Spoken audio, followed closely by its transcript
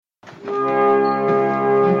Hello,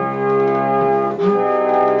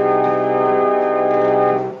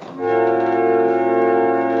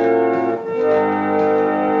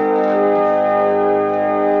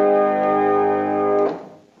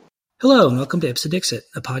 and welcome to Ipse Dixit,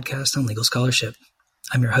 a podcast on legal scholarship.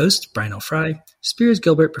 I'm your host, Brian L. Fry, Spears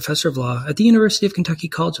Gilbert Professor of Law at the University of Kentucky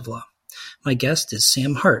College of Law. My guest is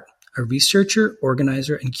Sam Hart, a researcher,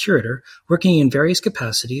 organizer, and curator working in various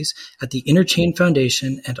capacities at the Interchain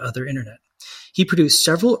Foundation and Other Internet. He produced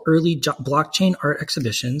several early blockchain art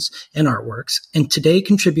exhibitions and artworks, and today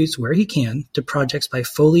contributes where he can to projects by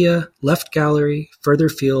Folia, Left Gallery, Further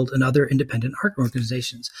Field, and other independent art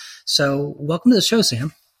organizations. So welcome to the show,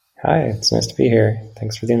 Sam. Hi, it's nice to be here.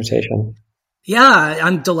 Thanks for the invitation. Yeah,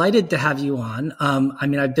 I'm delighted to have you on.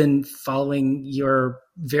 I've been following your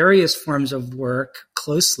various forms of work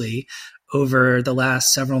closely over the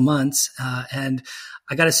last several months. And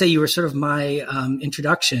I got to say, you were sort of my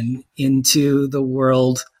introduction into the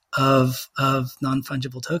world of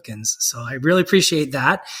non-fungible tokens. So I really appreciate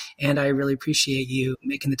that. And I really appreciate you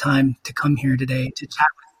making the time to come here today to chat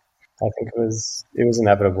with me. I think it was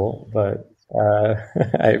inevitable, but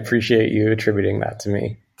I appreciate you attributing that to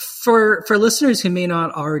me. For listeners who may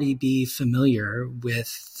not already be familiar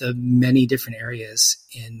with the many different areas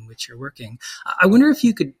in which you're working, I wonder if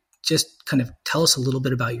you could just kind of tell us a little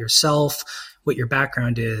bit about yourself, what your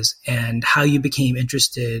background is, and how you became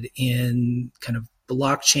interested in kind of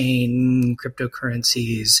blockchain,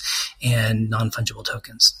 cryptocurrencies, and non-fungible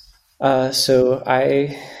tokens. So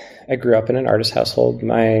I grew up in an artist household.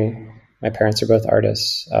 My parents are both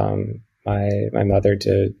artists. My mother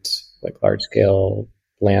did like large scale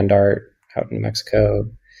land art out in New Mexico.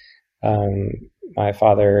 My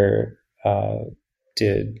father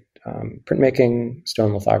did printmaking,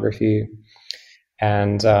 stone lithography,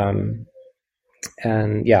 and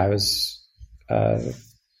yeah, I was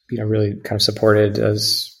really kind of supported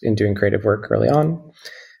as in doing creative work early on.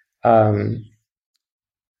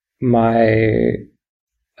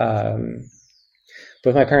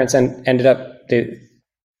 Both my parents ended up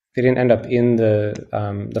they didn't end up in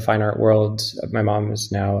the fine art world. My mom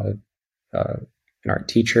is now an art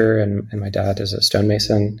teacher, and my dad is a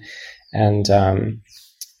stonemason. And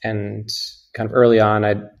kind of early on,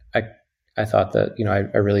 I thought that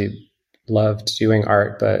I really loved doing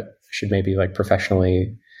art, but should maybe like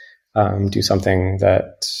professionally do something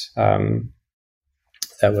that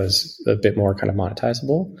was a bit more kind of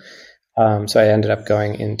monetizable. So I ended up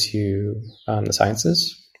going into the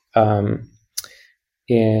sciences.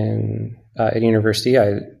 At university,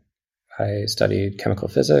 I studied chemical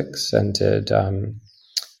physics and did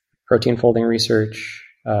protein folding research.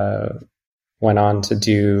 Went on to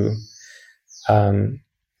do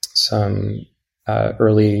some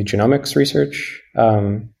early genomics research,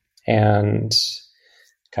 and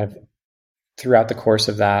kind of throughout the course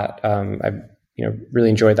of that, I really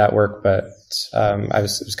enjoyed that work. But I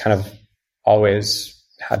was kind of always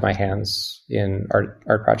had my hands in art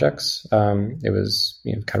projects. It was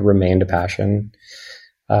kind of remained a passion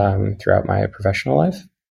throughout my professional life.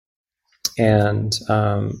 And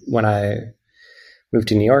when I moved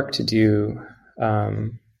to New York to do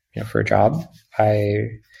for a job,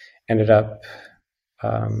 I ended up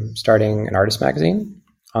starting an artist magazine,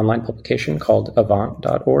 online publication called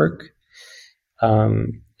Avant.org,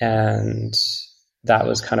 and that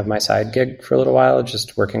was kind of my side gig for a little while,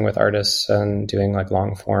 just working with artists and doing like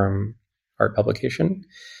long form art publication.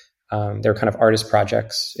 They were kind of artist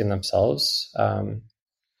projects in themselves.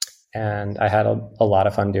 And I had a lot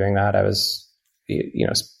of fun doing that. I was,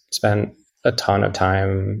 spent a ton of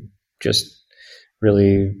time just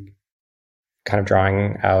really kind of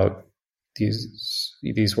drawing out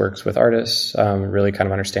these works with artists, really kind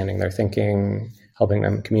of understanding their thinking, helping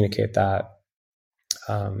them communicate that.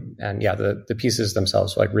 And yeah, the pieces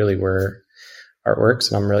themselves like really were artworks,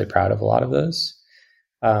 and I'm really proud of a lot of those.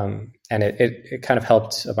 And it kind of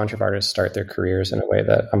helped a bunch of artists start their careers in a way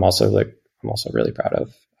that I'm also really proud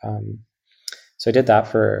of. So I did that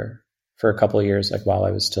for a couple of years, like while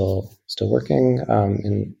I was still working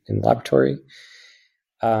in the laboratory.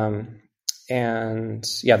 And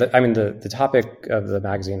yeah, the topic of the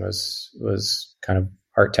magazine was kind of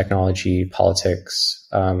art, technology, politics.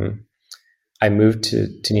 I moved to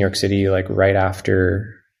New York City like right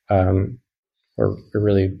after, or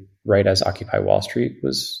really right as Occupy Wall Street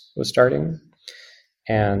was starting,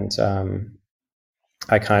 and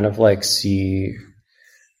I kind of like see,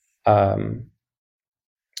 I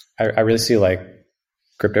really see like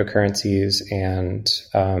cryptocurrencies and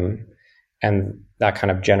that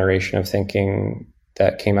kind of generation of thinking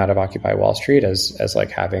that came out of Occupy Wall Street as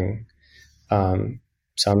like having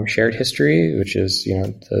some shared history, which is,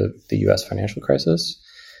 the U.S. financial crisis.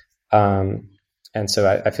 And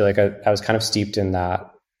so I feel like I was kind of steeped in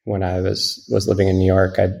that when I was living in New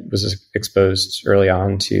York. I was exposed early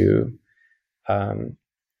on to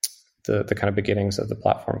the kind of beginnings of the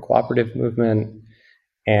platform cooperative movement,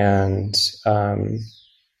 and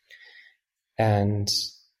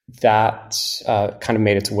that kind of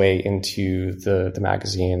made its way into the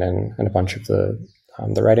magazine and a bunch of the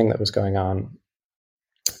writing that was going on.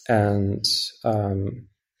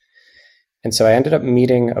 And so I ended up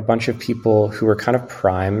meeting a bunch of people who were kind of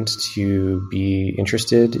primed to be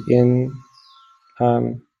interested in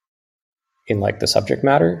like the subject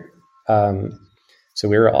matter. So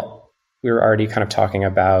we were already kind of talking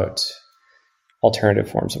about alternative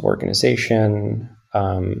forms of organization,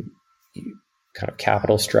 kind of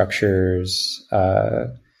capital structures,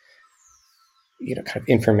 kind of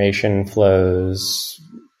information flows,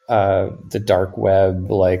 the dark web,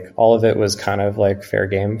 like all of it was kind of like fair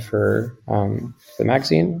game for the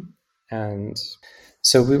magazine. And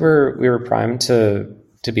so we were primed to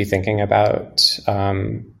be thinking about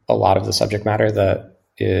a lot of the subject matter that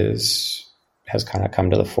has kind of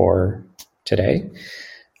come to the fore today.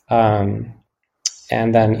 And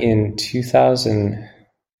then in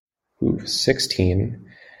 2016,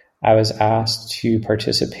 I was asked to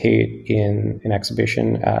participate in an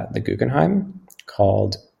exhibition at the Guggenheim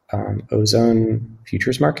called Ozone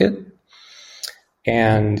Futures Market.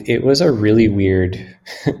 And it was a really weird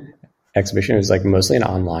exhibition. It was like mostly an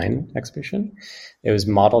online exhibition. It was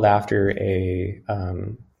modeled after a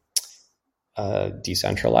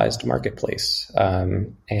decentralized marketplace.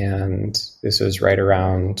 And this was right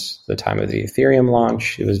around the time of the Ethereum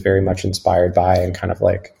launch. It was very much inspired by and kind of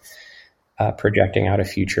like projecting out a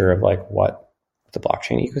future of like what the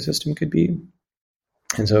blockchain ecosystem could be.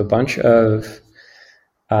 And so a bunch of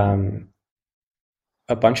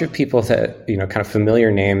people that, kind of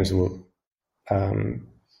familiar names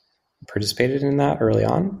participated in that early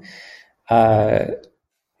on.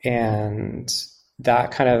 And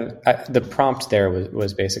that kind of, the prompt there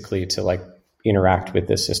was basically to like interact with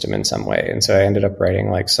this system in some way. And so I ended up writing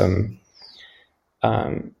like some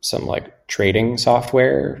like trading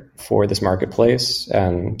software for this marketplace.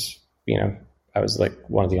 And, I was like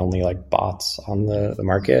one of the only like bots on the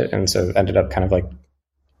market. And so ended up kind of like,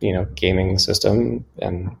 gaming the system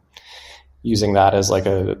and using that as like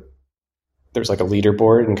there's like a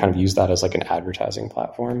leaderboard, and kind of use that as like an advertising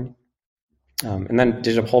platform. And then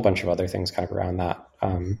did a whole bunch of other things kind of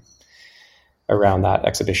around that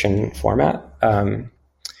exhibition format,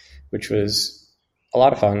 which was a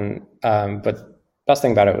lot of fun. But best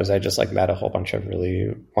thing about it was I just like met a whole bunch of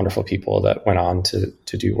really wonderful people that went on to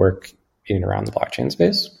do work in and around the blockchain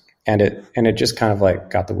space. And it just kind of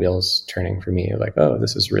like got the wheels turning for me, like, oh,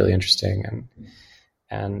 this is really interesting.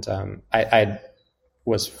 And I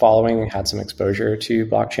was following, had some exposure to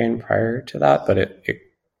blockchain prior to that, but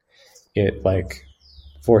it like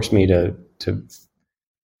forced me to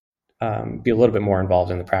be a little bit more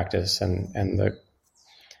involved in the practice and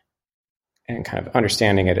kind of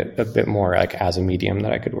understanding it a bit more like as a medium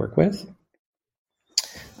that I could work with.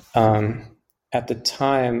 At the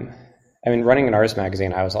time, I mean, running an artist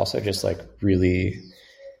magazine, I was also just like really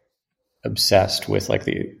obsessed with like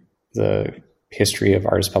the history of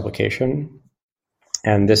artist publication.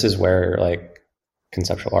 And this is where like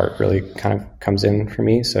conceptual art really kind of comes in for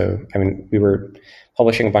me. So, I mean, we were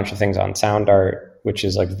publishing a bunch of things on sound art, which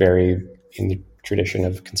is like very in the tradition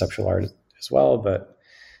of conceptual art as well. But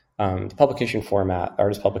the publication format,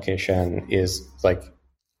 artist publication, is like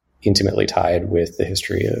intimately tied with the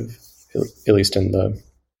history of, at least in the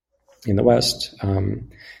West, the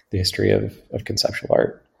history of conceptual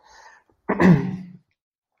art.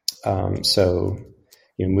 So,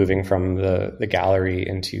 moving from the gallery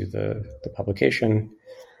into the publication,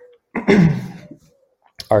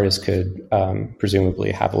 artists could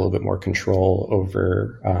presumably have a little bit more control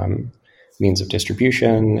over means of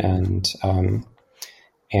distribution and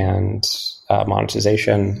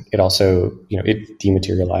monetization. It also, it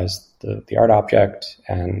dematerialized the art object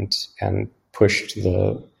and pushed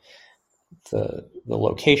the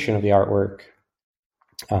location of the artwork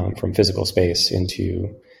from physical space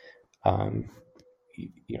into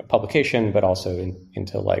publication, but also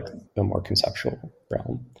into like the more conceptual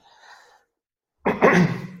realm.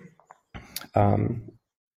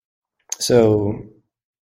 So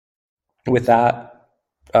with that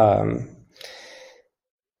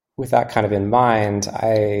kind of in mind,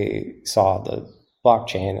 I saw the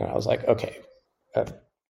blockchain and I was like, okay, a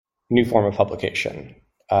new form of publication.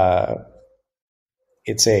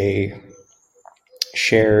 It's a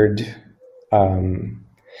shared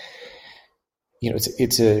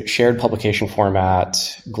it's a shared publication format,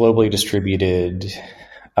 globally distributed.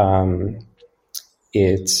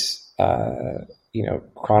 It's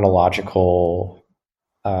chronological.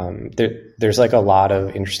 There's like a lot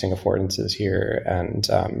of interesting affordances here, and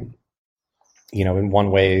in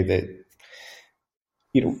one way that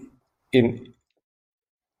you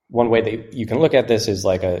can look at this is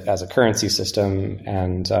like as a currency system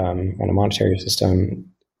and a monetary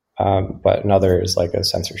system, but another is like a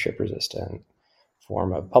censorship resistant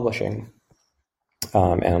form of publishing,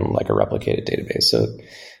 and like a replicated database. So,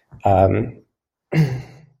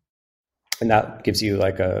 and that gives you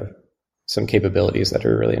like some capabilities that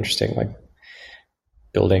are really interesting, like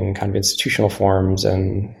building kind of institutional forms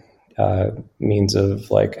and means of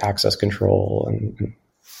like access control and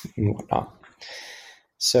whatnot.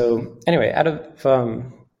 So anyway, out of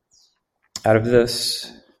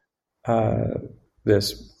this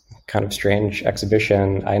this kind of strange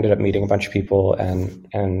exhibition, I ended up meeting a bunch of people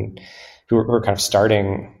and who were kind of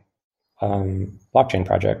starting blockchain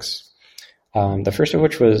projects. The first of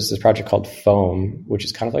which was this project called Foam, which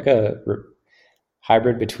is kind of like a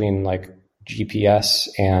hybrid between like GPS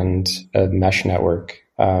and a mesh network.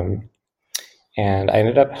 And I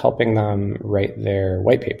ended up helping them write their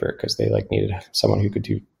white paper because they like needed someone who could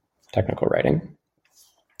do technical writing.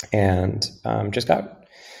 And it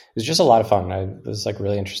was just a lot of fun. I was like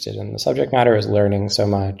really interested in the subject matter. I was learning so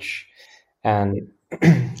much, and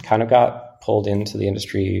kind of got pulled into the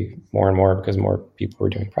industry more and more because more people were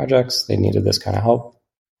doing projects. They needed this kind of help.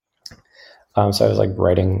 So I was like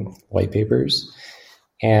writing white papers,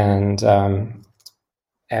 and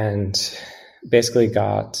basically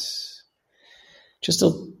got just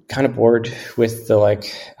kind of bored with the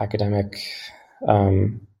like academic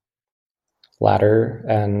ladder,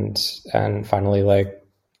 and finally like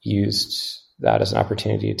used that as an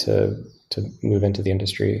opportunity to move into the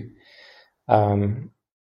industry.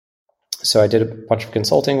 So I did a bunch of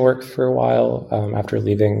consulting work for a while after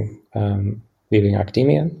leaving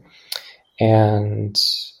academia, and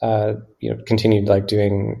continued like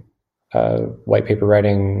doing white paper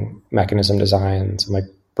writing, mechanism design, some like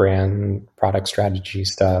brand product strategy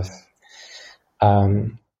stuff.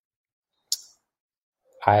 I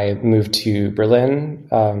moved to Berlin.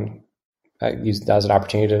 I used that as an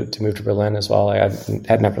opportunity to move to Berlin as well. I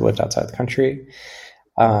had never lived outside the country.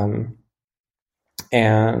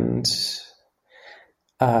 And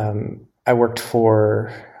I worked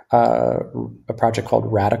for a project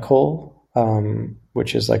called Radical,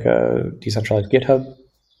 which is like a decentralized GitHub,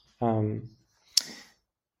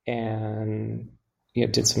 and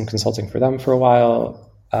did some consulting for them for a while.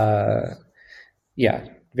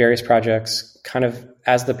 Various projects. Kind of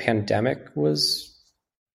as the pandemic was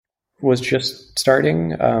just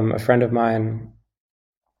starting, a friend of mine,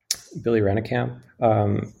 Billy Rennekamp,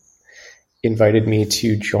 invited me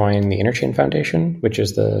to join the Interchain Foundation, which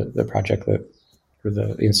is the project or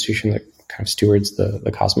the institution that kind of stewards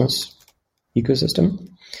the Cosmos ecosystem.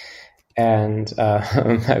 And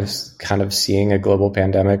I was kind of seeing a global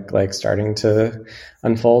pandemic like starting to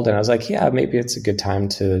unfold, and I was like, yeah, maybe it's a good time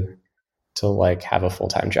to like have a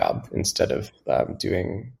full-time job instead of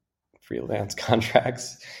doing freelance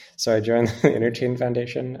contracts. So I joined the Interchain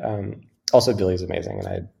Foundation. Also, Billy's amazing,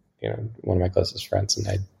 and one of my closest friends, and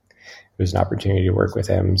it was an opportunity to work with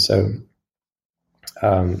him. So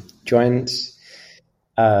joined.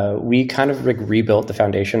 We kind of like rebuilt the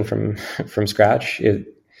foundation from scratch. There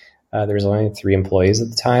was only 3 employees at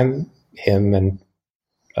the time, him and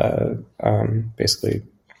basically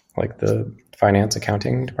like the finance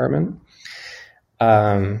accounting department.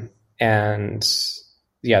 And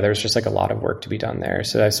yeah, there was just like a lot of work to be done there.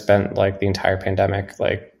 So I spent like the entire pandemic,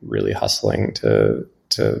 like really hustling to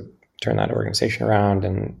turn that organization around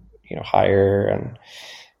and, hire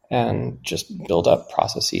and just build up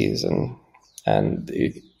processes and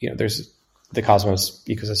there's the Cosmos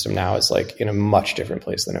ecosystem now is like in a much different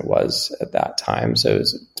place than it was at that time. So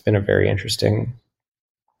it's been a very interesting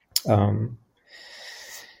kind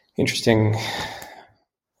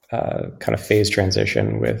of phase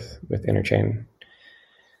transition with Interchain.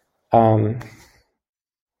 That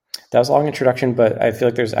was a long introduction, but I feel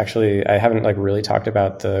like I haven't like really talked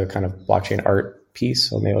about the kind of blockchain art piece.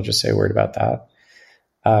 So maybe I'll just say a word about that.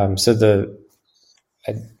 I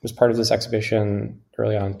was part of this exhibition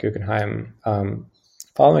early on at Guggenheim.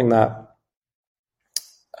 Following that,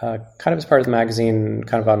 kind of as part of the magazine,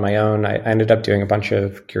 kind of on my own, I ended up doing a bunch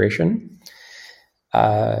of curation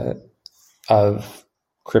of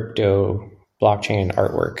crypto blockchain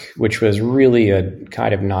artwork, which was really a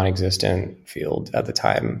kind of non-existent field at the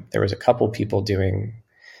time. There was a couple people doing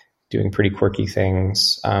doing pretty quirky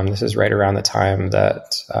things. This is right around the time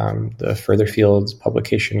that the Further Fields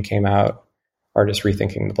publication came out, Artists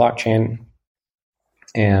Rethinking the Blockchain.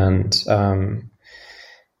 And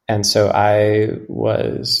so I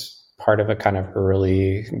was part of a kind of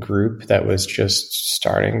early group that was just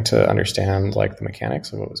starting to understand like the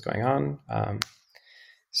mechanics of what was going on.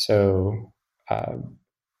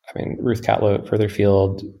 Ruth Catlow at Further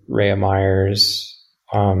Field, Rhea Myers,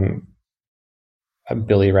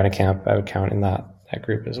 Billy Rennekamp, I would count in that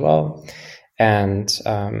group as well. And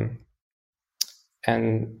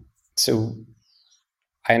so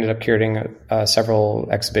I ended up curating several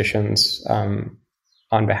exhibitions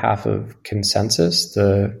on behalf of Consensus,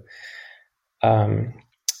 the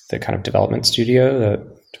kind of development studio that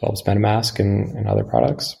develops MetaMask and other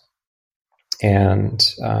products, and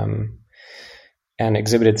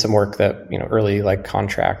exhibited some work that, early like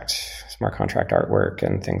smart contract artwork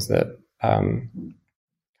and things that,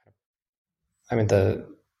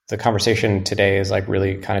 the conversation today is like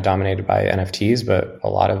really kind of dominated by NFTs, but a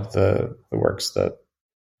lot of the works that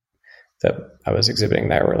I was exhibiting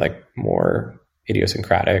there were like more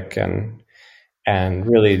idiosyncratic and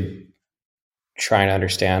really trying to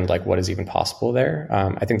understand like what is even possible there.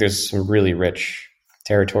 I think there's some really rich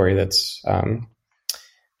territory that's that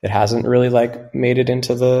hasn't really like made it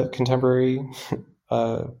into the contemporary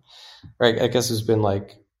right, I guess has been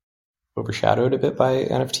like overshadowed a bit by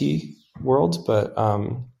NFT worlds, but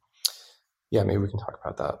maybe we can talk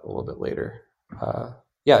about that a little bit later.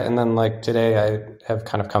 And then like today I have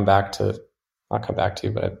kind of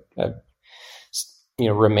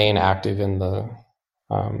remain active in the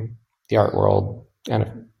art world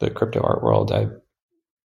and the crypto art world.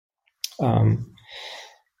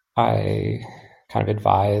 I kind of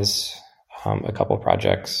advise a couple of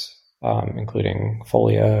projects, including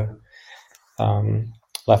Folia,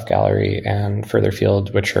 Left Gallery, and Further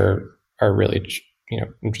Field, which are really,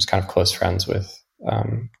 I'm just kind of close friends with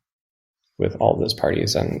all of those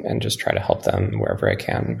parties, and just try to help them wherever I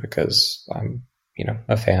can because I'm,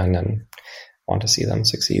 a fan and want to see them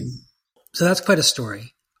succeed. So that's quite a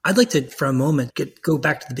story. I'd like to, for a moment, go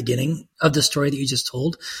back to the beginning of the story that you just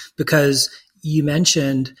told, because you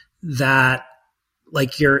mentioned that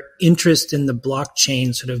like your interest in the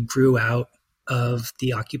blockchain sort of grew out of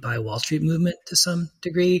the Occupy Wall Street movement to some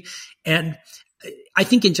degree. And I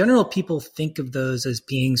think in general, people think of those as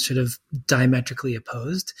being sort of diametrically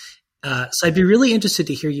opposed. So I'd be really interested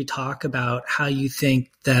to hear you talk about how you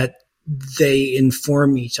think that they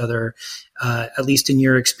inform each other, at least in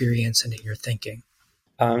your experience and in your thinking.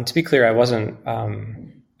 To be clear, I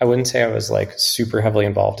wouldn't say I was like super heavily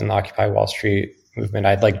involved in the Occupy Wall Street movement.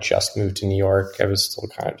 I'd like just moved to New York. I was still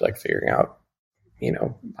kind of like figuring out,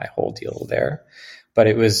 my whole deal there. But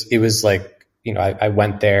it was like, I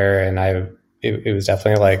went there and it was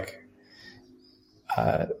definitely like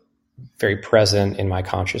very present in my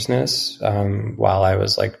consciousness while I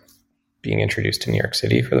was like being introduced to New York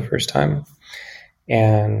City for the first time.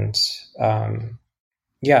 And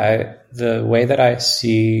the way that I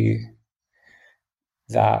see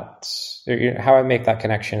that, how I make that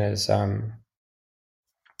connection is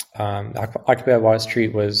Occupy Wall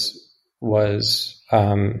Street was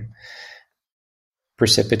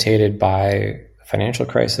precipitated by the financial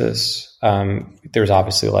crisis. There's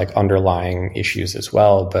obviously like underlying issues as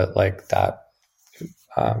well, but like that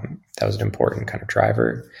was an important kind of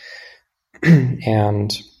driver.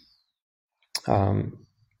 And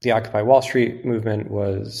the Occupy Wall Street movement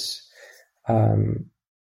was, I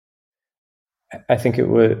think it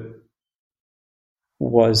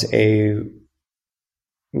was a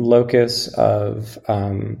locus of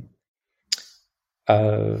a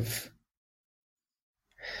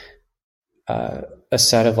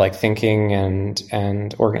set of like thinking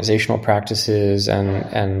and organizational practices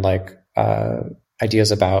and like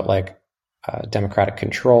ideas about like democratic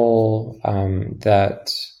control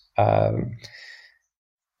that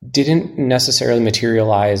didn't necessarily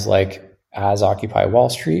materialize like as Occupy Wall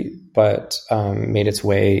Street, but made its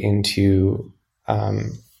way into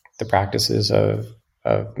the practices of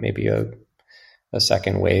maybe a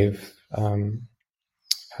second wave.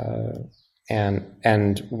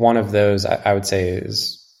 And one of those I would say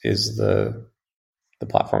is the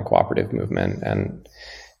platform cooperative movement. And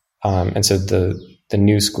so the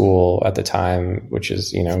new school at the time, which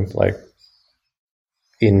is, like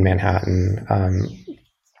in Manhattan,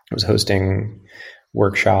 was hosting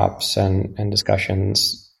workshops and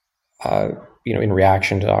discussions, in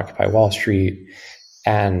reaction to Occupy Wall Street,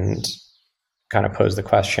 and kind of posed the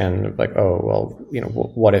question of like, oh, well,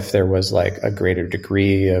 what if there was like a greater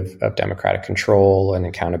degree of democratic control and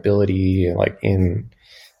accountability, like in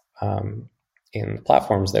in the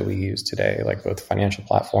platforms that we use today, like both financial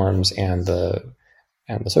platforms and the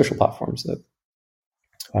social platforms that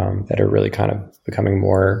are really kind of becoming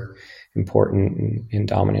more important and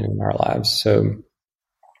dominant in our lives. So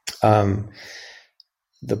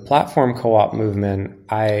the platform co-op movement,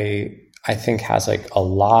 I think, has like a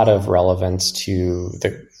lot of relevance to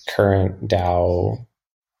the current DAO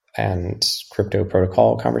and crypto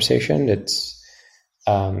protocol conversation. There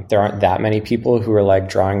aren't that many people who are like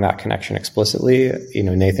drawing that connection explicitly.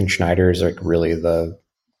 Nathan Schneider is like really the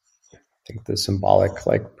symbolic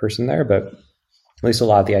like person there, but at least a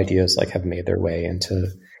lot of the ideas like have made their way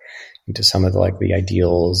into some of the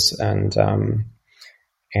ideals and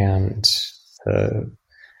the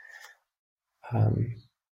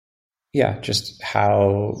just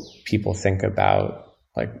how people think about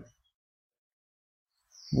like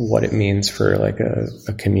what it means for like a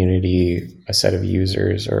community, a set of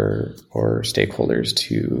users or stakeholders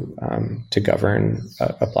to govern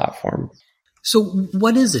a platform. So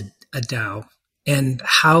what is a DAO, and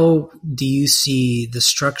how do you see the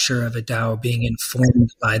structure of a DAO being informed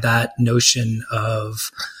by that notion of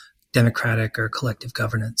democratic or collective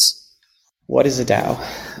governance? What is a DAO?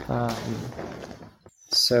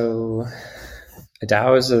 So a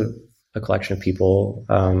DAO is a collection of people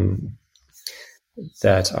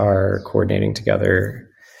that are coordinating together.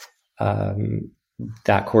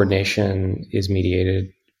 That coordination is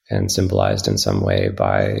mediated and symbolized in some way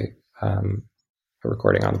by a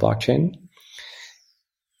recording on the blockchain.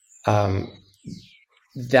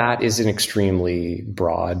 That is an extremely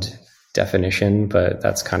broad definition, but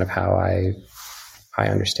that's kind of how I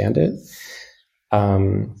understand it.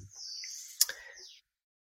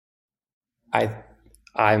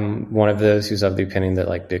 I'm one of those who's of the opinion that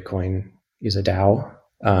like Bitcoin is a DAO.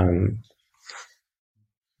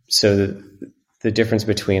 So the difference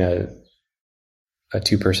between a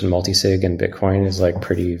two-person multi-sig and Bitcoin is like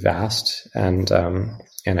pretty vast, and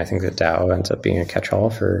I think that DAO ends up being a catch-all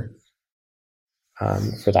for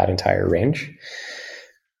that entire range.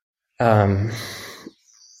 I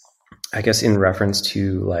guess in reference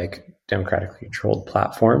to like democratically controlled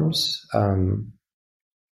platforms,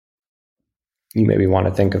 you maybe want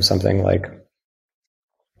to think of something like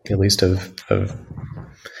at least of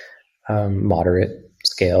moderate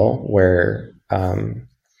scale, where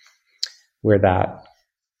that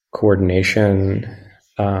coordination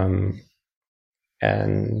and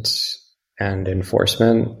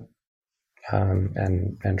enforcement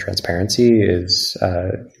and transparency is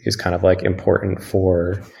kind of like important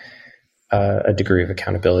for a degree of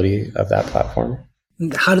accountability of that platform.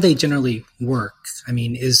 How do they generally work? I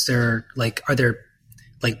mean, are there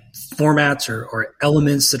like formats or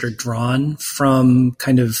elements that are drawn from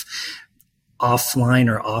kind of offline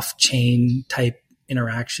or off-chain type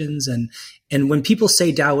interactions? And when people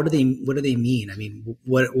say DAO, what do they mean? I mean,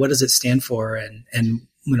 what does it stand for, and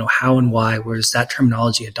how and why was that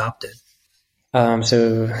terminology adopted?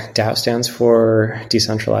 So DAO stands for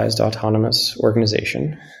Decentralized Autonomous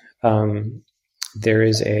Organization. There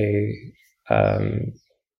is a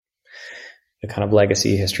kind of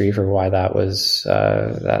legacy history for why that was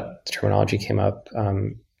that terminology came up.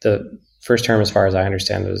 The first term, as far as I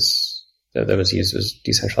understand, that was used as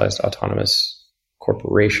Decentralized Autonomous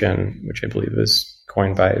Corporation, which I believe was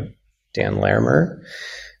coined by Dan Larimer.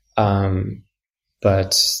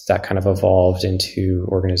 But that kind of evolved into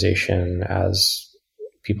organization as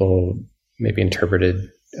people maybe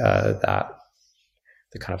interpreted the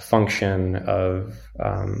kind of function of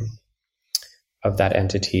that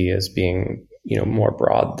entity as being more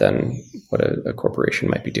broad than what a corporation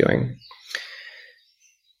might be doing.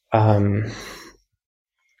 So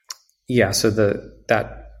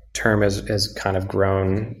that term has kind of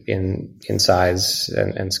grown in size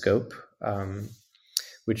and scope,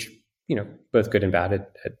 which both good and bad.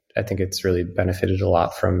 I think it's really benefited a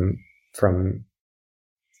lot from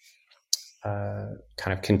kind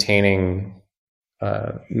of containing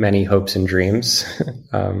many hopes and dreams.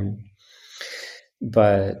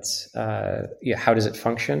 But how does it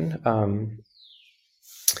function?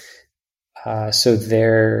 So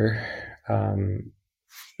there,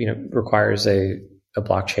 requires a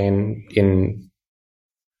blockchain in,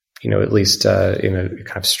 at least in a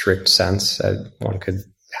kind of strict sense. One could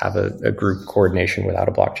have a group coordination without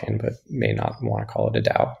a blockchain, but may not want to call it a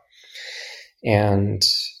DAO. And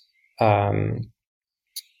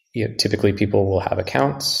typically people will have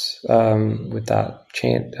accounts with that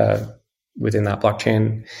chain, within that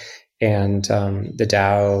blockchain, and the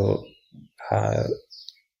DAO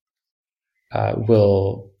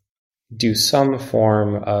will do some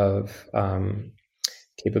form of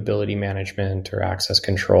capability management or access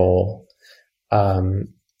control,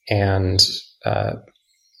 and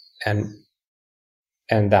and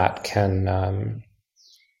that can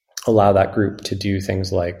allow that group to do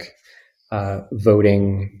things like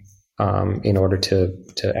voting in order to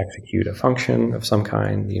execute a function of some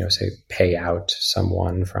kind, say pay out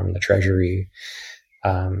someone from the treasury,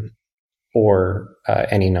 or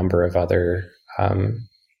any number of other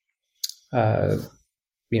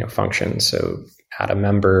functions. So add a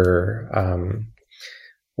member,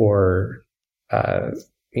 or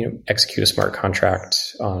execute a smart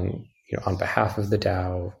contract on behalf of the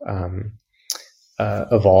DAO,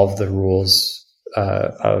 evolve the rules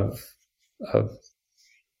of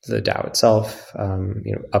the DAO itself,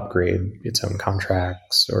 upgrade its own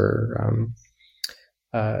contracts, or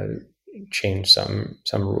change some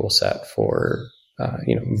rule set for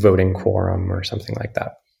voting quorum or something like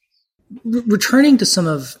that. Returning to some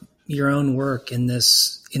of your own work in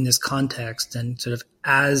this context, and sort of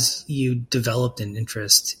as you developed an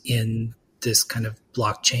interest in this kind of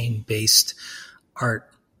blockchain based art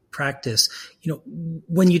practice,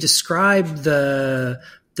 when you describe the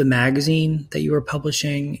magazine that you were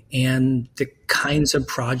publishing and the kinds of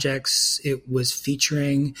projects it was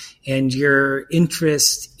featuring and your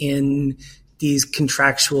interest in these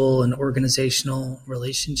contractual and organizational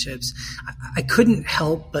relationships, I couldn't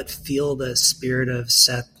help but feel the spirit of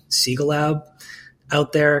Seth Siegelab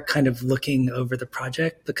out there kind of looking over the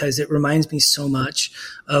project, because it reminds me so much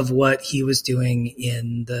of what he was doing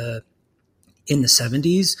in the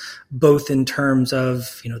 70s, both in terms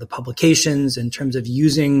of, the publications, in terms of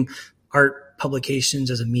using art publications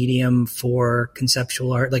as a medium for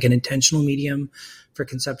conceptual art, like an intentional medium for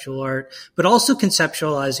conceptual art, but also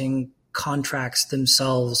conceptualizing contracts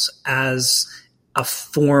themselves as a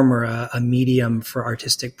form or a medium for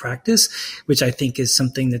artistic practice, which I think is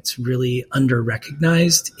something that's really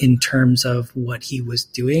under-recognized in terms of what he was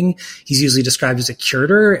doing. He's usually described as a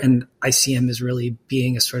curator, and I see him as really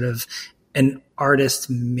being a sort of an artist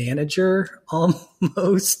manager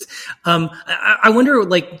almost. I wonder,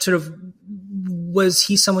 was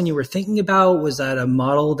he someone you were thinking about? Was that a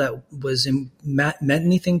model that meant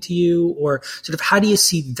anything to you? Or sort of how do you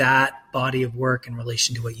see that body of work in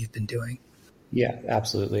relation to what you've been doing? Yeah,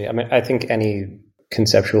 absolutely. I mean, I think any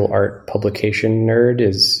conceptual art publication nerd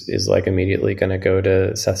is like immediately going to go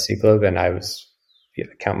to Seth Siegelab, and I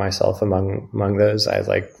count myself among those.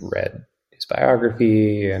 I read his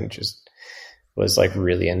biography and just was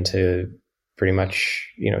really into pretty much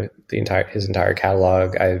his entire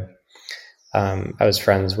catalog. I was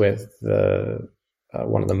friends with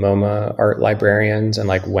one of the MoMA art librarians, and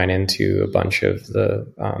went into a bunch of the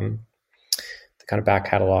kind of back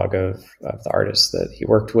catalog of the artists that he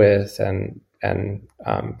worked with, and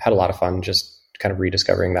had a lot of fun just kind of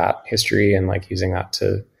rediscovering that history and using that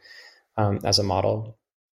to as a model.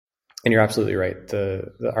 And you're absolutely right.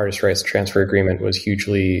 The artist rights transfer agreement was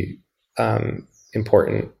hugely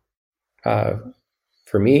important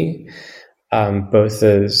for me, both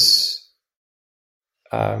as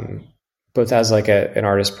an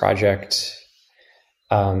artist project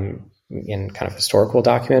in kind of historical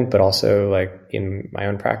document, but also in my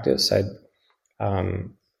own practice. As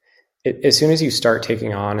soon as you start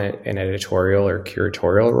taking on an editorial or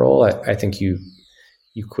curatorial role, I think you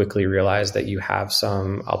quickly realize that you have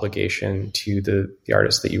some obligation to the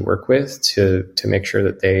artists that you work with to make sure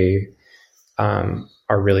that they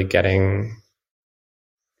are really getting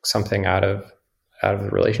something out of the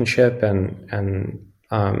relationship, and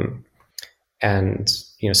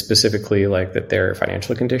specifically that their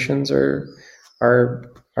financial conditions are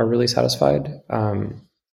really satisfied,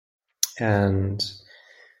 and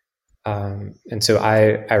so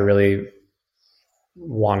I really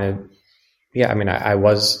wanted. Yeah, I mean, I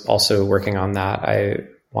was also working on that. I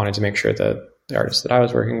wanted to make sure that the artists that I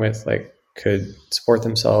was working with could support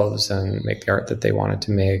themselves and make the art that they wanted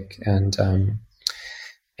to make, and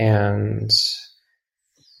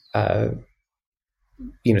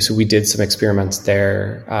so we did some experiments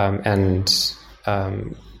there, and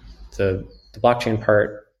the blockchain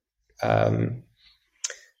part,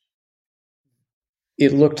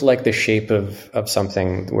 it looked like the shape of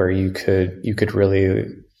something where you could really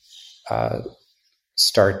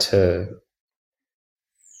start to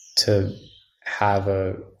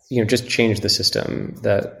have just change the system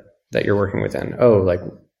that you're working within.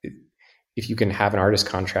 If you can have an artist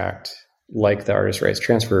contract like the artist rights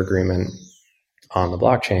transfer agreement on the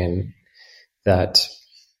blockchain that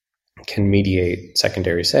can mediate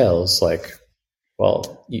secondary sales,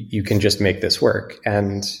 you can just make this work.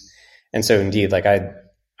 And so indeed, I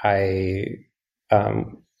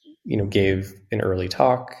gave an early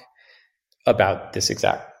talk about this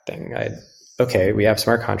exact thing. We have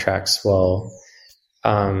smart contracts. Well,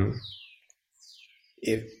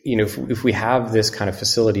 if we have this kind of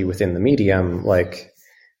facility within the medium, like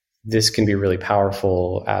this can be really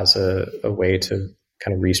powerful as a way to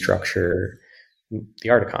kind of restructure the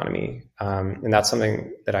art economy. And that's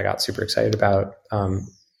something that I got super excited about.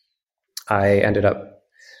 I ended up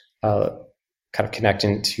kind of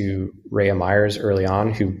connecting to Rhea Myers early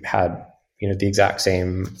on, who had, the exact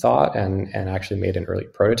same thought and actually made an early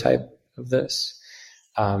prototype of this.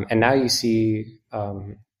 And now you see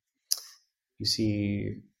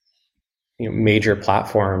major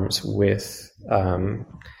platforms with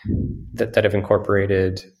that have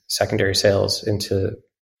incorporated secondary sales into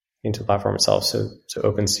the platform itself. So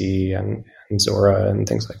OpenSea and Zora and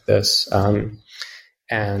things like this.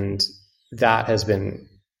 And that has been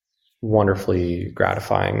wonderfully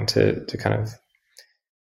gratifying to kind of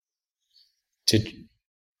to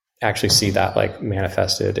actually see that like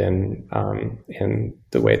manifested in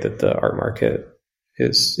the way that the art market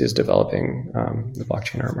is developing, the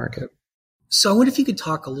blockchain art market. So I wonder if you could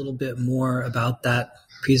talk a little bit more about that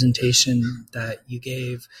presentation that you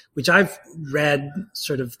gave, which I've read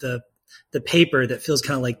sort of the paper that feels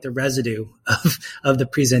kind of like the residue of the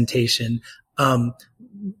presentation.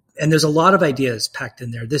 And there's a lot of ideas packed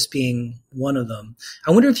in there, this being one of them.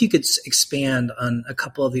 I wonder if you could expand on a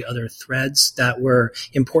couple of the other threads that were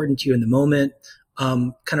important to you in the moment,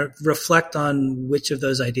 kind of reflect on which of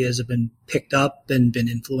those ideas have been picked up and been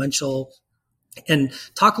influential, and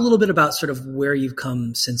talk a little bit about sort of where you've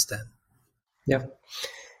come since then. Yeah.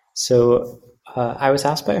 So I was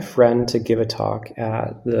asked by a friend to give a talk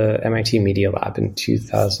at the MIT Media Lab in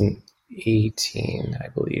 2018, I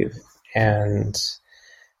believe. And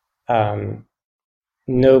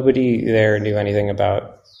nobody there knew anything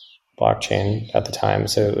about blockchain at the time.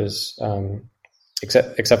 So it was,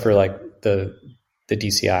 except for like the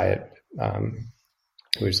DCI,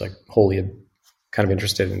 who was like wholly kind of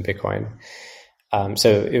interested in Bitcoin. So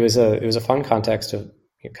it was a fun context of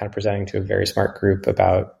kind of presenting to a very smart group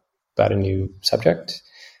about a new subject.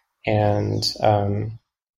 And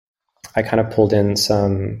I kind of pulled in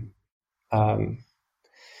some,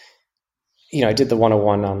 I did the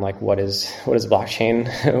 101 on like, what is blockchain?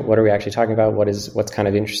 What are we actually talking about? What's kind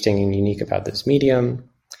of interesting and unique about this medium?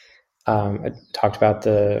 I talked about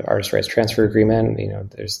the artist rights transfer agreement.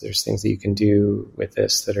 There's things that you can do with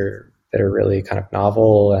this that are really kind of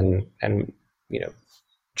novel and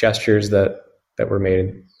gestures that were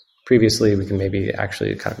made previously. We can maybe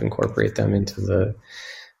actually kind of incorporate them into the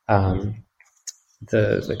kind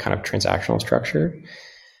of transactional structure.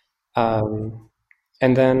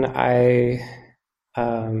 And then I,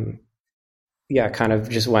 kind of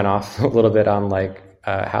just went off a little bit on like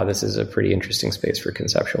how this is a pretty interesting space for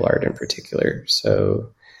conceptual art in particular.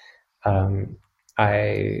 So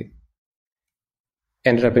I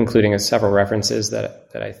ended up including several references that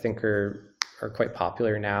I think are quite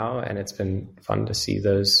popular now, and it's been fun to see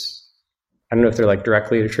those. I don't know if they're like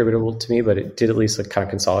directly attributable to me, but it did at least like kind of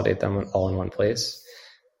consolidate them all in one place.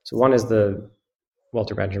 So one is the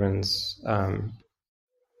Walter Benjamin's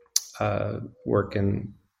work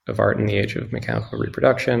of art in the age of mechanical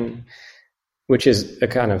reproduction, which is a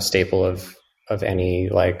kind of staple of any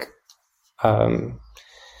like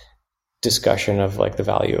discussion of like the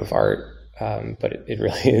value of art. But it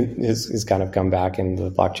really is kind of come back in the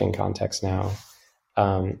blockchain context now,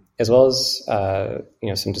 as well as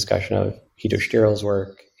some discussion of Hito Stirl's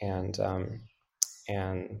work and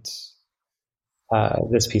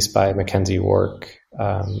this piece by Mackenzie Wark,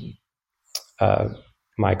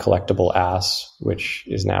 My Collectible Ass, which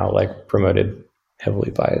is now like promoted heavily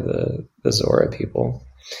by the Zora people.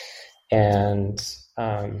 And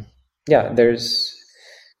so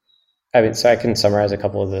I can summarize a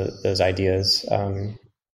couple of those ideas. The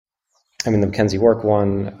Mackenzie Wark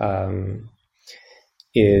one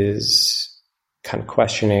is kind of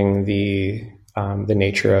questioning the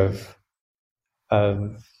nature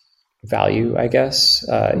of value, I guess,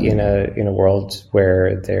 in a world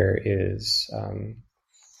where there is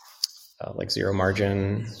like zero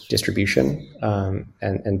margin distribution,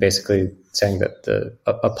 and basically saying that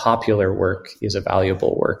a popular work is a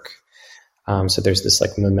valuable work. So there's this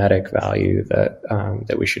like mimetic value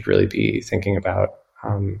that we should really be thinking about,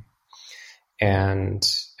 and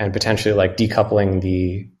potentially like decoupling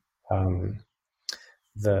the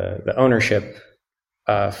ownership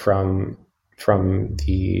from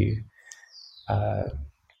the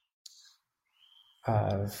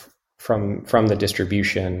from the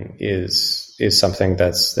distribution is something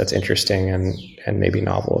that's interesting and maybe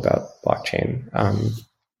novel about blockchain.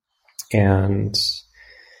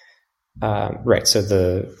 Right. So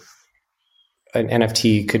an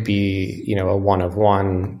NFT could be, a one of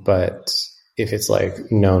one, but if it's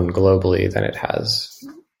like known globally, then it has,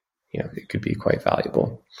 it could be quite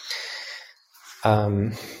valuable.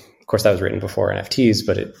 Of course, that was written before NFTs,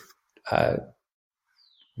 but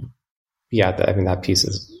that piece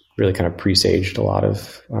is really kind of presaged a lot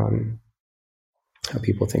of how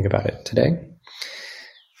people think about it today.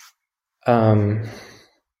 One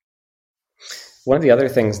of the other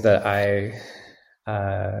things that I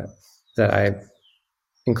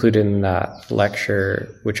included in that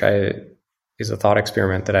lecture, which is a thought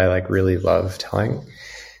experiment that I like really love telling.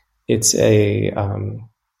 It's a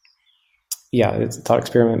thought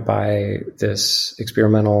experiment by this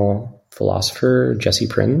experimental philosopher Jesse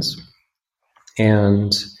Prinz,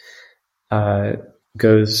 and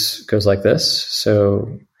goes like this.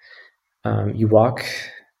 So you walk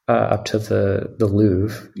up to the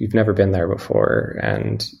Louvre. You've never been there before,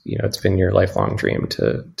 and it's been your lifelong dream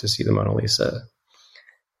to see the Mona Lisa.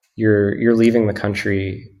 You're leaving the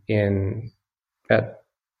country the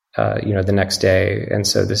next day, and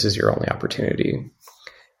so this is your only opportunity.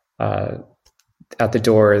 At the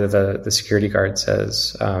door, the security guard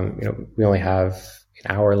says, we only have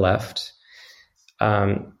an hour left.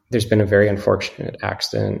 There's been a very unfortunate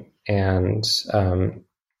accident, and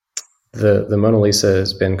the Mona Lisa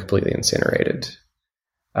has been completely incinerated.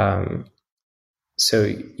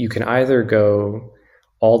 So you can either go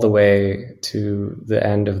all the way to the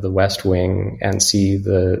end of the West Wing and see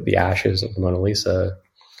the ashes of the Mona Lisa,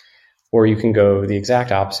 or you can go the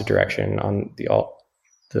exact opposite direction. On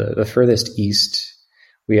the furthest east,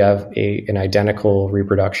 we have an identical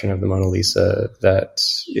reproduction of the Mona Lisa that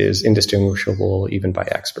is indistinguishable even by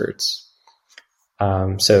experts.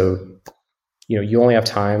 So you only have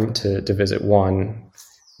time to visit one.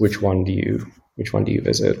 Which one do you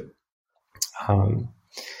visit?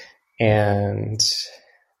 And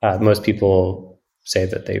most people say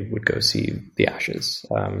that they would go see the ashes.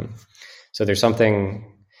 So there's something,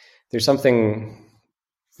 it's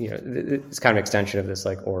kind of an extension of this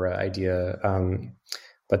like aura idea.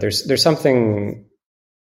 But there's something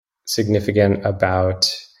significant about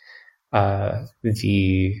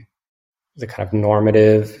the kind of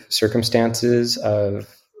normative circumstances of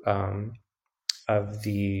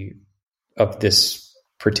this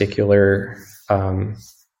particular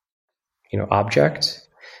object,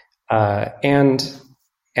 and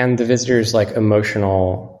the visitor's like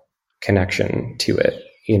emotional connection to it.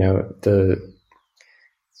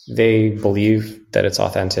 They believe that it's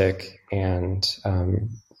authentic, and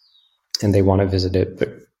they want to visit it, but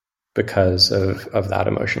because of that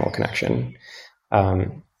emotional connection.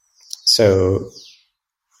 So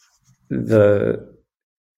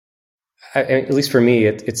at least for me,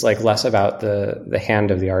 it's like less about the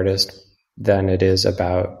hand of the artist than it is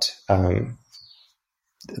about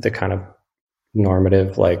the kind of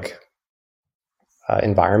normative like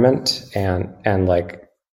environment and like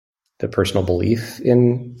the personal belief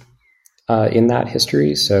in that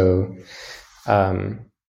history. So and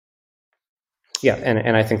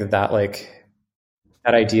I think that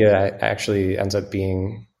idea actually ends up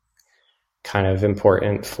being kind of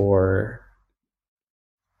important for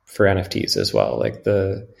NFTs as well. Like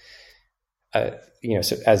so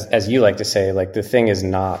as you like to say, like the thing is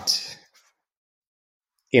not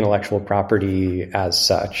intellectual property as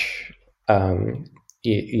such.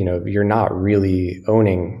 You're not really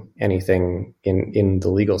owning anything in the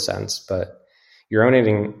legal sense, but you're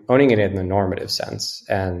owning it in the normative sense,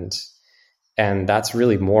 and that's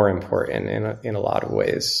really more important in a lot of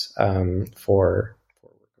ways for work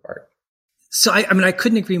of art. So I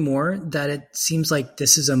couldn't agree more that it seems like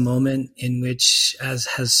this is a moment in which, as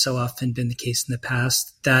has so often been the case in the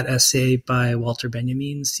past, that essay by Walter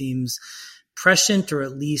Benjamin seems prescient or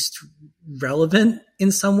at least relevant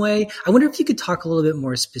in some way. I wonder if you could talk a little bit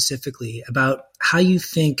more specifically about how you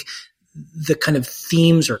think the kind of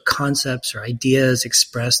themes or concepts or ideas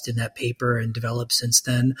expressed in that paper and developed since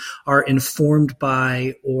then are informed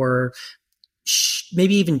by or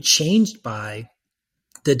maybe even changed by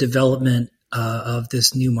the development of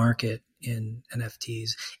this new market in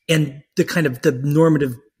NFTs and the kind of the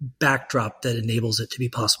normative backdrop that enables it to be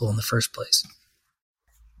possible in the first place.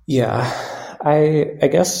 Yeah, I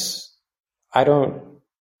guess I don't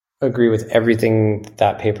agree with everything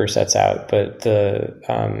that paper sets out, but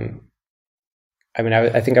I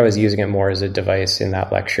think I was using it more as a device in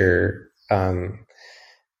that lecture. So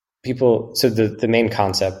the main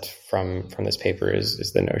concept from this paper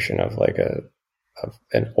is the notion of like of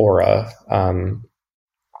an aura,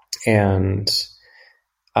 and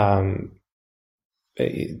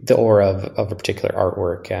the aura of a particular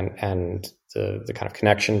artwork and the kind of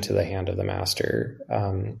connection to the hand of the master.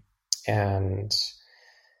 And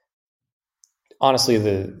honestly,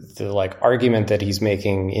 the like argument that he's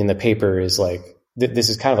making in the paper is like, this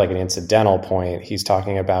is kind of like an incidental point. He's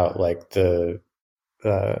talking about like the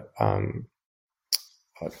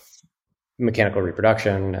mechanical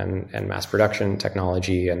reproduction and mass production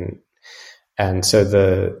technology. And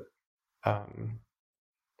so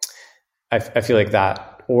I feel like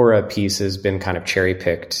that aura piece has been kind of cherry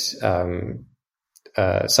picked,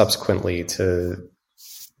 subsequently to,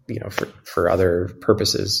 for other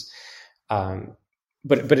purposes.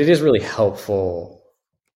 But it is really helpful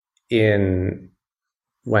when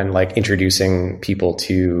like introducing people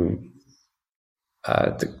to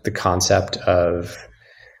the concept of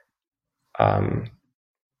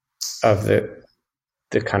the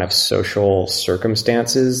kind of social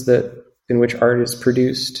circumstances in which art is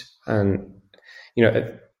produced. And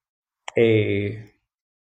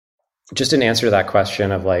just an answer to that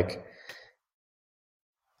question of like,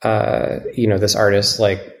 this artist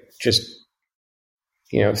like just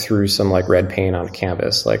threw some like red paint on a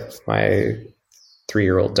canvas. Like my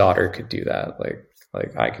 3-year-old daughter could do that. Like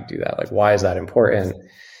I could do that. Like, why is that important?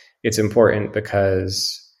 It's important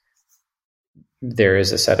because there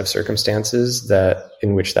is a set of circumstances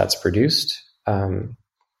in which that's produced.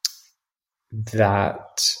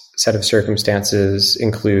 That set of circumstances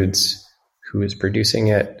includes who is producing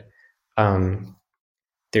it.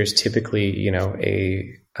 There's typically,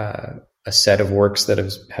 a set of works that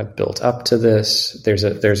have built up to this. There's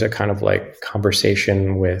a kind of like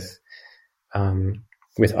conversation with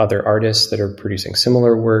other artists that are producing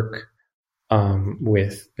similar work,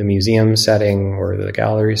 with the museum setting or the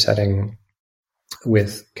gallery setting,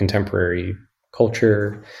 with contemporary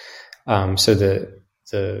culture. So the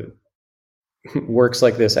works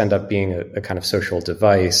like this end up being a kind of social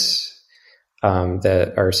device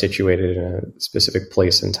that are situated in a specific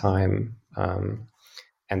place and time.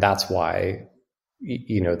 And that's why,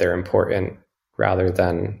 they're important rather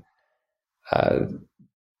than, the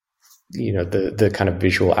kind of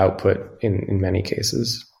visual output in many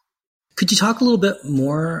cases. Could you talk a little bit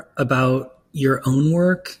more about your own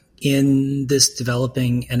work in this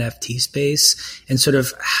developing NFT space and sort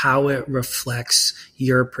of how it reflects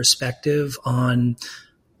your perspective on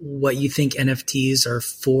what you think NFTs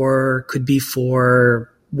could be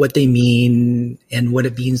for, what they mean, and what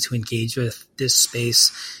it means to engage with this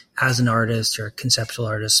space as an artist or a conceptual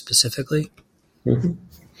artist specifically? Mm-hmm.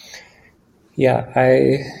 Yeah,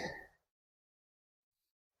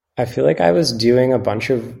 I feel like I was doing I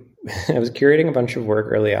was curating a bunch of work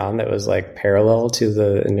early on that was like parallel to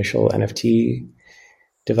the initial NFT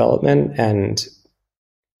development, and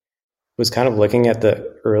was kind of looking at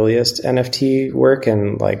the earliest NFT work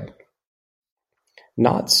and like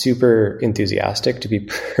not super enthusiastic, to be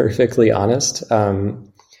perfectly honest. My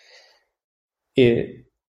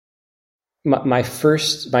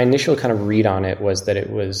initial kind of read on it was that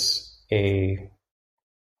it was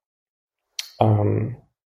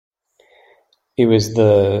it was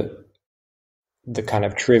the kind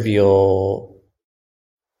of trivial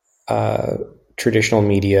traditional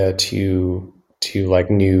media to like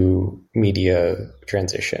new media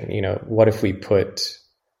transition. What if we put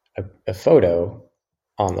a photo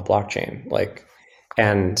on the blockchain? Like,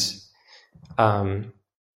 and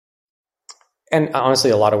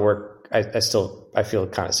honestly, a lot of work I feel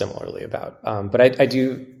kind of similarly about. But I think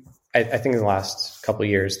in the last couple of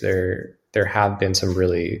years there have been some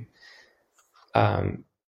really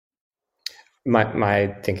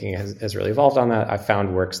my thinking has really evolved on that. I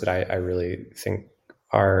found works that I really think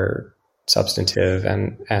are substantive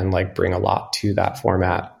and like bring a lot to that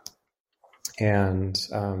format. And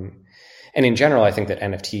in general, I think that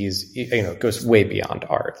NFTs, goes way beyond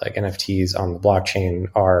art. Like NFTs on the blockchain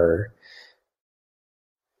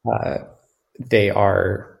they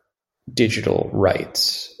are digital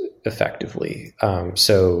rights effectively.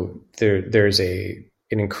 So there's an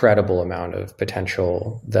incredible amount of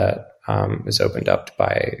potential that is opened up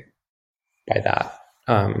by that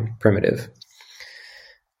primitive.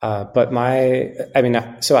 But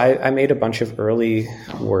I made a bunch of early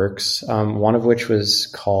works, one of which was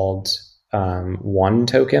called One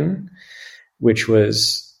Token, which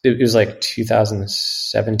was like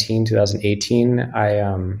 2017, 2018.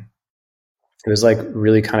 It was like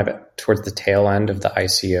really kind of towards the tail end of the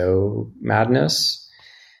ICO madness.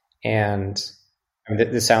 And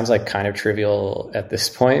this sounds like kind of trivial at this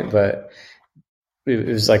point, but it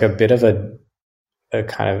was like a bit of a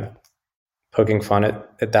kind of poking fun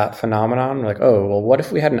at that phenomenon. Like, oh, well, what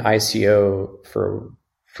if we had an ICO for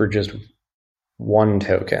just one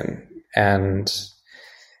token? And,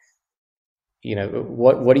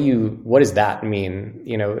 what does that mean?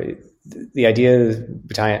 The idea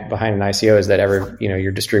behind an ICO is that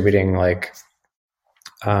you're distributing like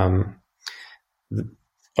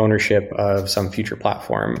ownership of some future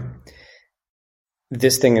platform,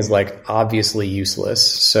 this thing is like obviously useless.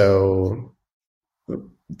 So,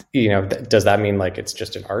 does that mean like it's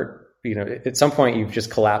just an art? At some point you've just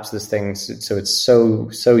collapsed this thing, so it's so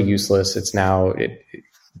useless. It's now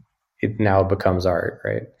it now becomes art,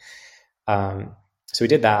 right? So we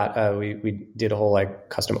did that. We did a whole like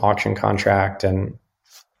custom auction contract and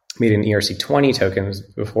made an ERC20 token. It was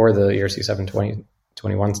before the ERC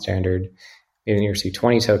 721 standard. Made an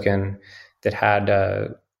ERC20 token that had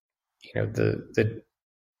the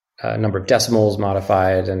number of decimals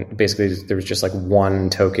modified, and basically there was just like one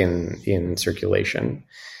token in circulation,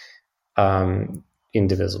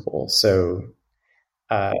 indivisible. So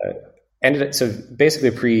basically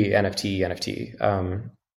a pre-NFT.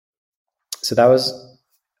 So that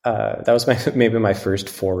was maybe my first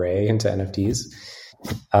foray into NFTs,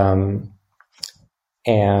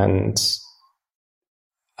 and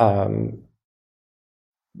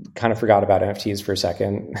kind of forgot about NFTs for a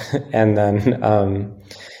second, and then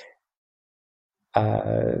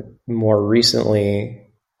more recently,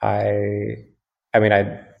 like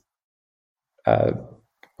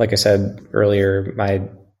I said earlier, my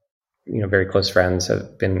very close friends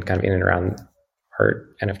have been kind of in and around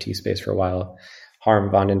art NFT space for a while. Harm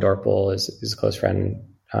van den Dorpel is a close friend,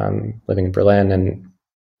 living in Berlin, and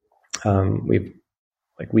we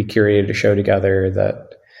curated a show together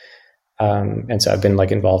that, and so I've been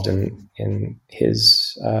like involved in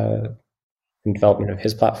his in development of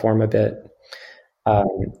his platform a bit,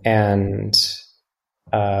 and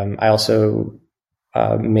I also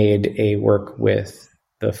made a work with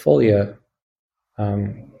the Folia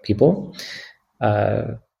people,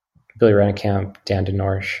 Billy Rennekamp, Dan de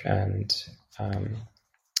Norsch, and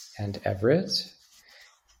Everett,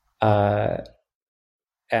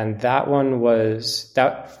 and that one was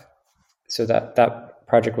that. So that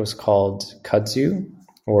project was called Kudzu,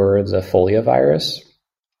 or the Folia virus,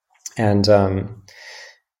 and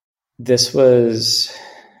this was,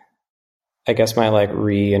 I guess, my like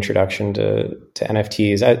reintroduction to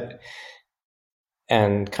NFTs,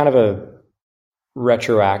 and kind of a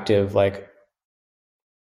retroactive like,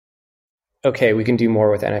 okay, we can do more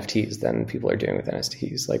with NFTs than people are doing with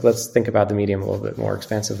NFTs. Like, let's think about the medium a little bit more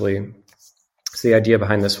expansively. So the idea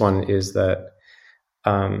behind this one is that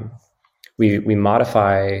we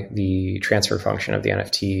modify the transfer function of the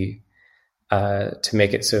NFT to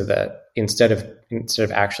make it so that instead of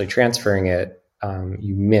actually transferring it,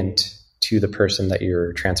 you mint to the person that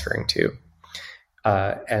you're transferring to,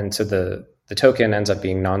 and so the token ends up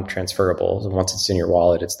being non-transferable. So once it's in your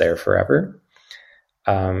wallet, it's there forever,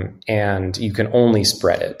 and you can only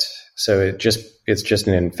spread it. So it's just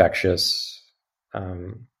an infectious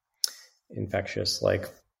like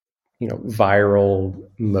viral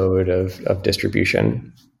mode of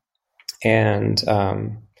distribution, and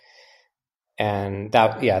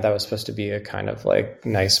that was supposed to be a kind of like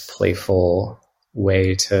nice playful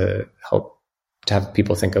way to help to have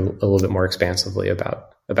people think a little bit more expansively about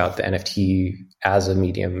the NFT as a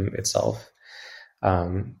medium itself,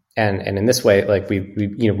 and in this way, like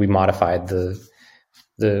we modified the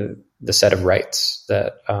set of rights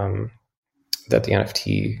that the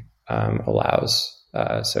NFT allows.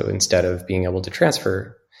 So instead of being able to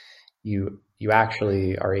transfer, you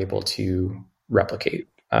actually are able to replicate,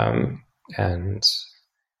 and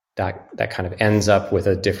that kind of ends up with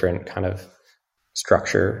a different kind of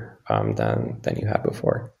structure than you had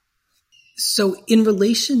before. So in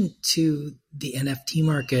relation to the NFT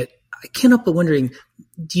market, I can't help but wondering,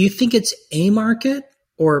 do you think it's a market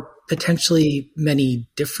or potentially many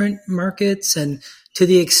different markets? And to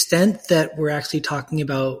the extent that we're actually talking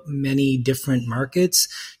about many different markets,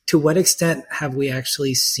 to what extent have we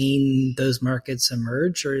actually seen those markets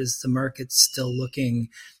emerge, or is the market still looking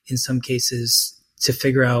in some cases to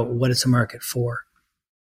figure out what it's a market for?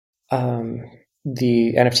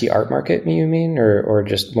 The NFT art market, you mean, or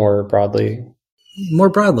just more broadly? More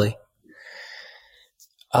broadly.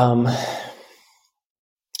 Yeah,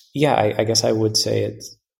 I guess I would say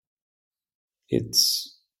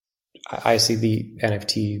I see the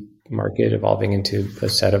NFT market evolving into a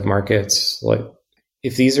set of markets. Like,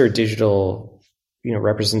 if these are digital,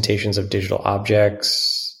 representations of digital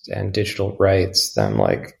objects and digital rights, then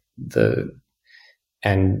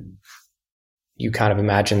and you kind of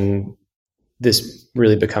imagine this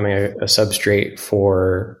really becoming a substrate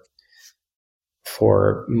for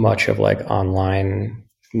much of like online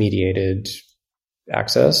mediated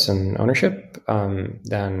access and ownership,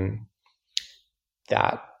 then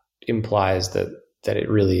that implies that it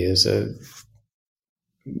really is a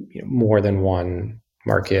more than one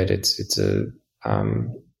market. It's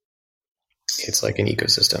it's like an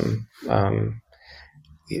ecosystem.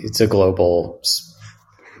 It's a global,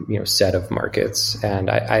 set of markets, and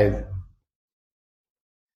I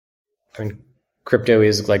mean, crypto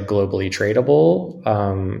is like globally tradable,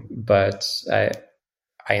 but I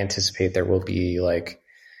anticipate there will be like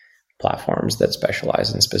platforms that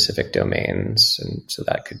specialize in specific domains, and so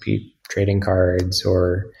that could be trading cards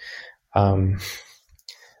or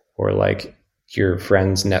like your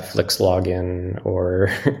friend's Netflix login, or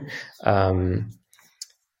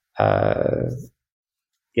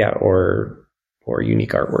or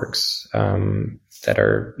unique artworks that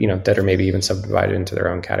are maybe even subdivided into their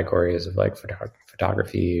own categories of like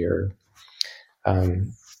photography or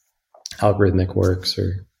algorithmic works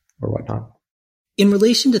or whatnot. In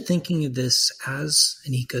relation to thinking of this as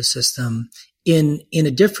an ecosystem, in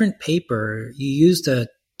a different paper, you used a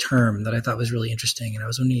term that I thought was really interesting, and I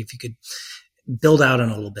was wondering if you could build out on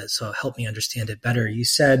it a little bit so help me understand it better. You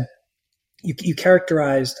said you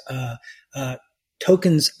characterized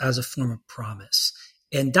tokens as a form of promise.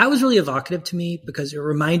 And that was really evocative to me because it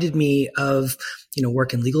reminded me of,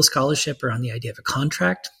 work in legal scholarship around the idea of a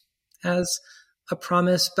contract as a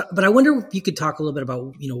promise. But I wonder if you could talk a little bit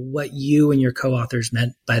about, what you and your co-authors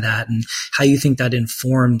meant by that and how you think that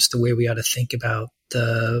informs the way we ought to think about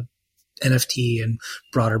the NFT and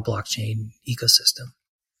broader blockchain ecosystem.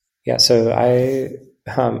 Yeah. So I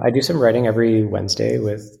do some writing every Wednesday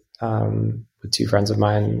with two friends of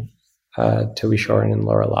mine, Toby Shorin and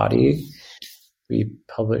Laura Lottie. We've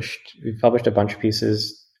published a bunch of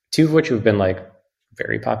pieces, two of which have been like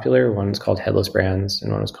very popular. One's called Headless Brands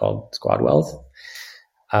and one was called Squad Wealth.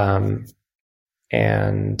 And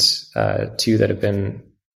two that have been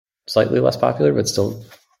slightly less popular, but still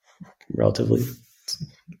relatively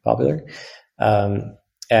popular. And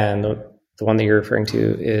the one that you're referring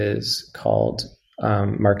to is called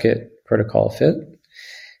Market Protocol Fit.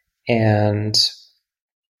 And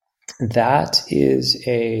that is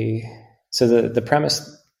so the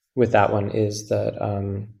premise with that one is that,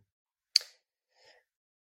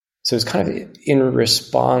 so it's kind of in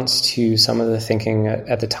response to some of the thinking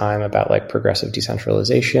at the time about like progressive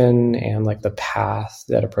decentralization and like the path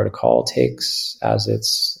that a protocol takes as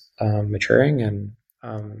it's maturing,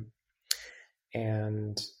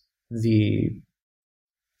 and the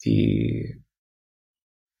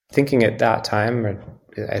thinking at that time,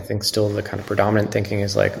 I think still the kind of predominant thinking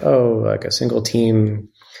is like, like a single team,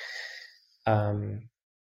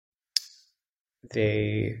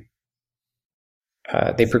 they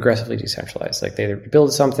progressively decentralize. Like they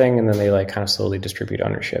build something and then they like kind of slowly distribute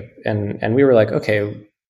ownership. And we were like, okay,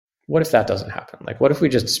 what if that doesn't happen? Like, what if we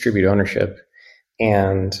just distribute ownership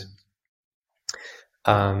and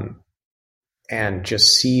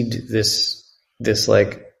just seed this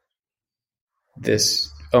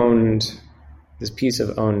piece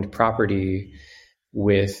of owned property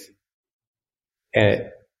with an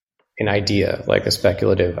idea, like a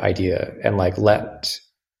speculative idea, and let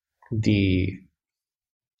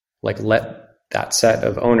that set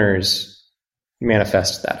of owners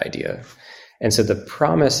manifest that idea. And so the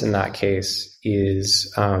promise in that case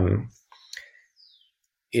is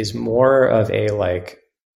more of a like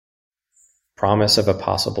promise of a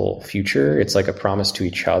possible future. It's like a promise to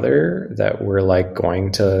each other that we're like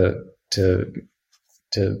going to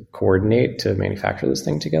coordinate to manufacture this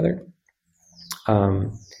thing together.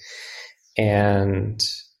 And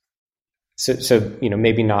so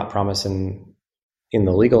maybe not promise in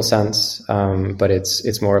the legal sense, but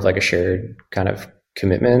it's more of like a shared kind of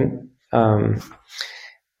commitment. And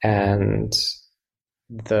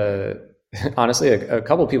honestly, a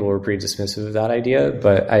couple of people were pretty dismissive of that idea,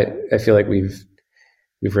 but I feel like we've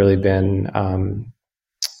really been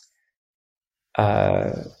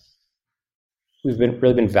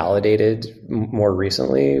validated more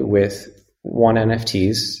recently with One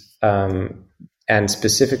NFTs, and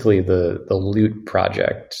specifically the Loot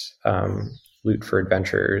project, Loot for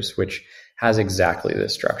Adventurers, which has exactly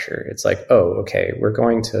this structure. It's like, okay, we're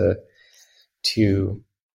going to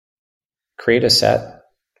create a set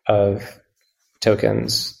of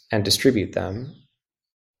tokens and distribute them,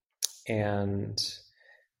 and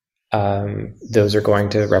those are going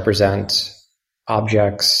to represent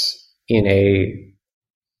objects in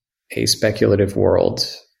a speculative world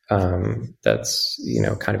that's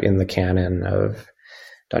kind of in the canon of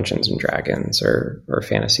Dungeons and Dragons or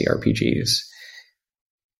fantasy RPGs.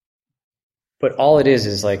 But all it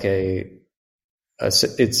is like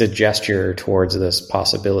it's a gesture towards this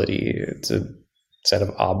possibility. It's a set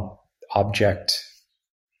of objects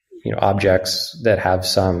that have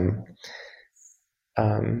some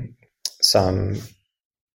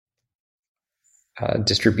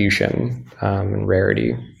distribution and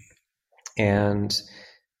rarity. And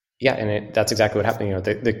yeah, and that's exactly what happened.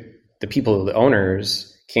 The people, the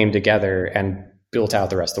owners, came together and built out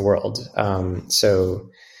the rest of the world. So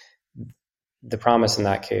the promise in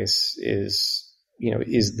that case is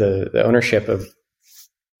the ownership of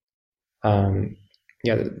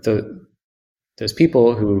those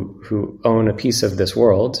people who own a piece of this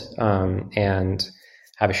world and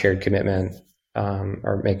have a shared commitment,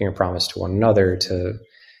 or making a promise to one another to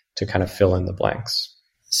kind of fill in the blanks.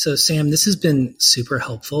 So Sam, this has been super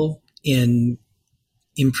helpful in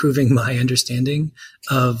improving my understanding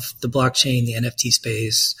of the blockchain, the NFT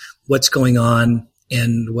space, what's going on,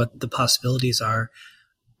 and what the possibilities are.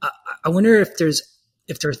 I wonder if there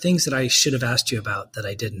are things that I should have asked you about that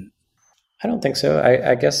I didn't. I don't think so.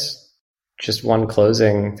 I guess just one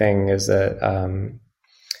closing thing is that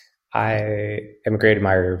I am a great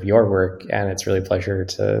admirer of your work, and it's really a pleasure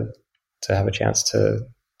to have a chance to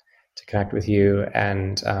connect with you.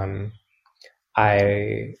 And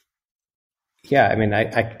I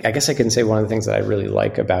guess I can say one of the things that I really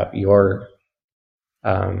like about your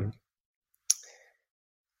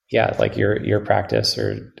your practice,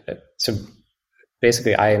 so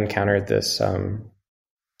basically I encountered this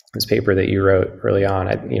this paper that you wrote early on.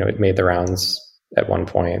 It made the rounds at one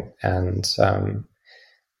point, and I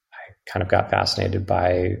kind of got fascinated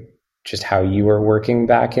by just how you were working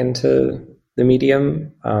back into the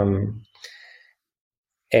medium,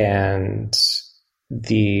 and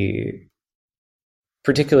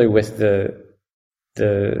particularly with the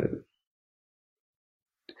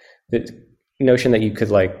notion that you could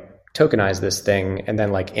tokenize this thing and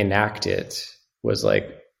then enact it was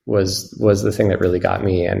the thing that really got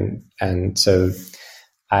me. And so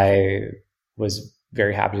I was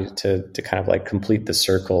very happy to kind of complete the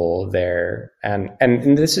circle there. And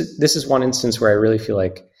this is one instance where I really feel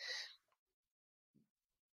like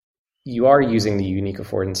you are using the unique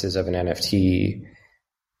affordances of an NFT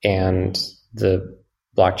and the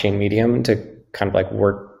blockchain medium to kind of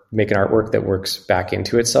make an artwork that works back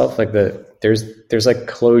into itself. There's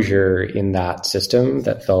closure in that system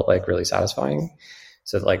that felt really satisfying.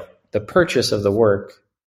 So the purchase of the work,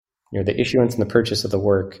 the issuance and the purchase of the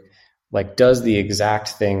work, does the exact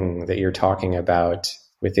thing that you're talking about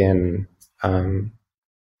within the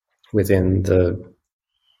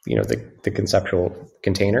conceptual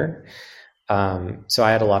container. So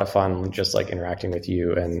I had a lot of fun just interacting with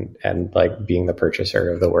you and being the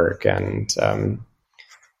purchaser of the work. And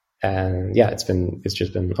yeah, it's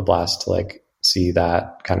just been a blast to see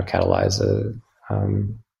that kind of catalyze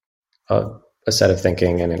a set of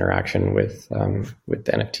thinking and interaction with the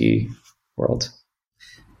NFT world.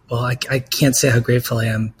 Well, I can't say how grateful I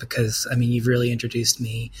am, because you've really introduced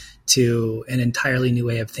me to an entirely new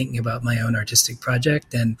way of thinking about my own artistic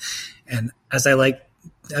project. And as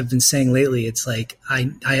I've been saying lately, it's I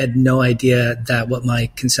had no idea that what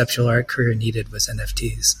my conceptual art career needed was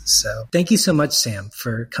NFTs. So thank you so much, Sam,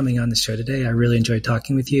 for coming on the show today. I really enjoyed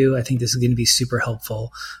talking with you. I think this is going to be super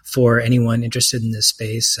helpful for anyone interested in this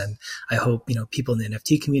space. And I hope, people in the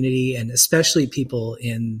NFT community, and especially people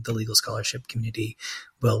in the legal scholarship community,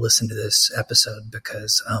 will listen to this episode,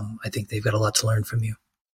 because I think they've got a lot to learn from you.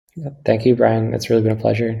 Thank you, Brian. It's really been a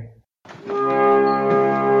pleasure.